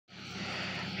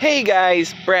Hey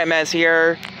guys, Brett Mess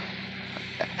here.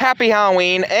 Happy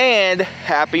Halloween and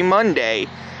happy Monday.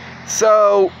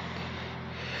 So,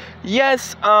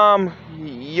 yes,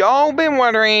 y'all been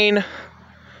wondering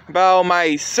about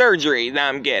my surgery that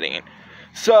I'm getting.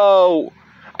 So,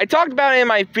 I talked about it in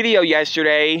my video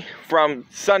yesterday from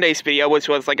Sunday's video, which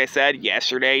was, like I said,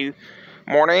 yesterday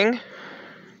morning.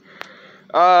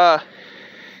 I'm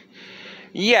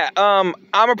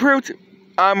approved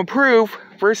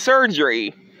for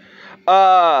surgery.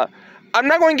 I'm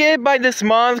not going to get it by this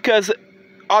month because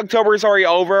October is already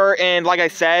over, and like I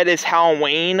said, it's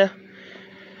Halloween.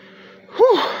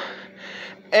 Whew.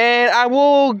 And I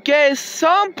will get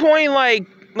some point like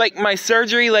my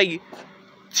surgery like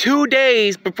 2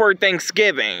 days before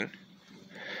Thanksgiving.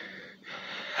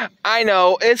 I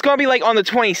know, it's going to be like on the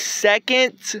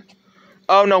 22nd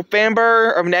of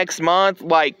November of next month,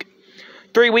 like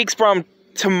 3 weeks from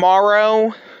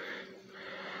tomorrow.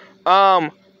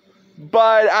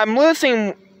 But I'm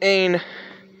losing but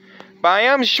I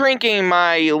am shrinking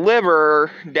my liver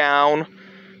down,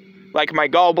 like my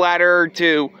gallbladder,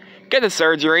 to get the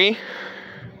surgery.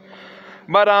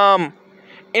 But,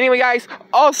 anyway guys,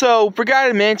 also, forgot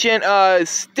to mention,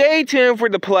 stay tuned for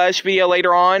the plush video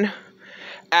later on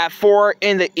at 4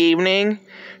 in the evening.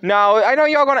 Now, I know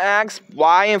y'all gonna ask,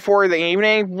 why in 4 in the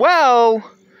evening? Well,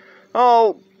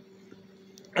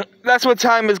 that's what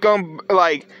time is gonna,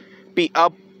 like, be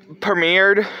up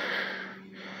premiered.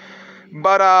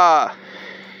 But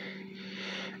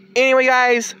anyway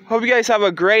guys, hope you guys have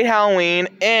a great Halloween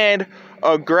and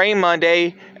a great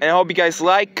Monday, and I hope you guys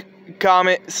like,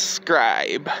 comment,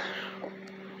 subscribe.